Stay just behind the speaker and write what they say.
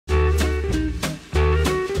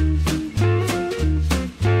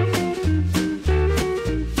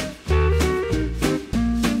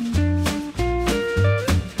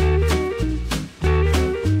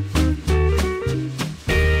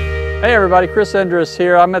Hey everybody, Chris Endres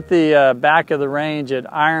here. I'm at the back of the range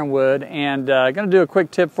at Ironwood and going to do a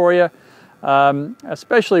quick tip for you,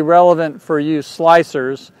 especially relevant for you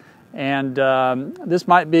slicers. And this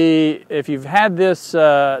might be, if you've had this,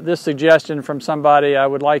 this suggestion from somebody, I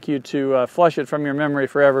would like you to flush it from your memory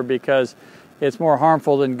forever because it's more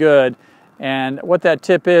harmful than good. And what that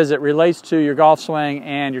tip is, it relates to your golf swing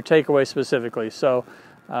and your takeaway specifically. So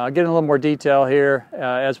I'll get in a little more detail here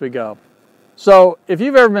as we go. So if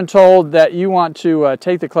you've ever been told that you want to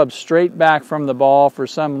take the club straight back from the ball for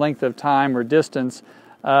some length of time or distance,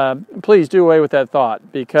 please do away with that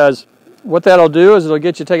thought, because what that'll do is it'll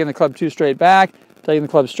get you taking the club too straight back, taking the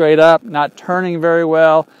club straight up, not turning very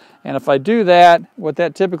well. And if I do that, what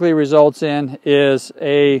that typically results in is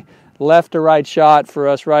a left to right shot for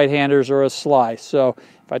us right-handers or a slice. So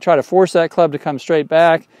if I try to force that club to come straight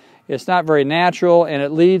back, it's not very natural, and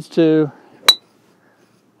it leads to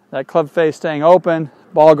that club face staying open,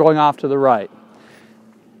 ball going off to the right.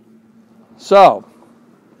 So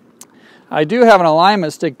I do have an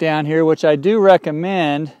alignment stick down here, which I do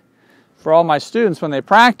recommend for all my students when they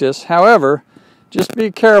practice. However, just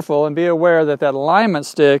be careful and be aware that that alignment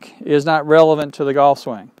stick is not relevant to the golf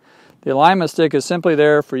swing. The alignment stick is simply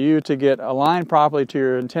there for you to get aligned properly to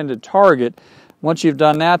your intended target. Once you've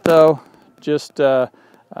done that though, just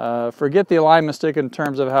forget the alignment stick in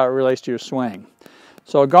terms of how it relates to your swing.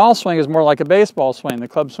 So a golf swing is more like a baseball swing. The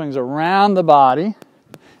club swings around the body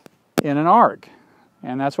in an arc,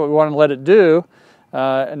 and that's what we want to let it do.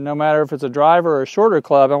 And no matter if it's a driver or a shorter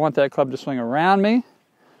club, I want that club to swing around me,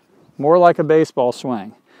 more like a baseball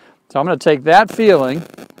swing. So I'm going to take that feeling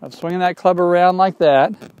of swinging that club around like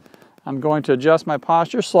that. I'm going to adjust my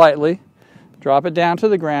posture slightly, drop it down to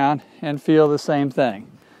the ground, and feel the same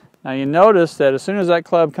thing. Now you notice that as soon as that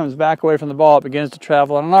club comes back away from the ball, it begins to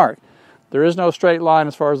travel on an arc. There is no straight line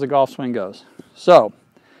as far as the golf swing goes. So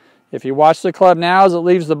if you watch the club now as it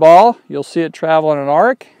leaves the ball, you'll see it travel in an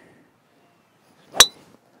arc.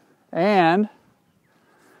 And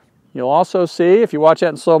you'll also see, if you watch that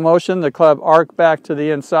in slow motion, the club arc back to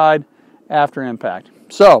the inside after impact.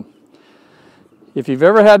 So if you've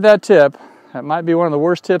ever had that tip, that might be one of the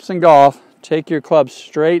worst tips in golf. Take your club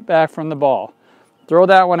straight back from the ball. Throw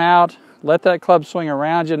that one out. Let that club swing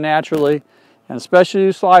around you naturally. And especially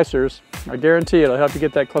you slicers, I guarantee it'll help you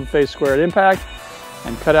get that club face square at impact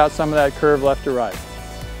and cut out some of that curve left to right.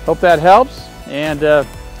 Hope that helps. And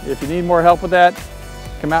if you need more help with that,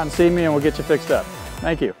 come out and see me and we'll get you fixed up.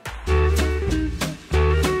 Thank you.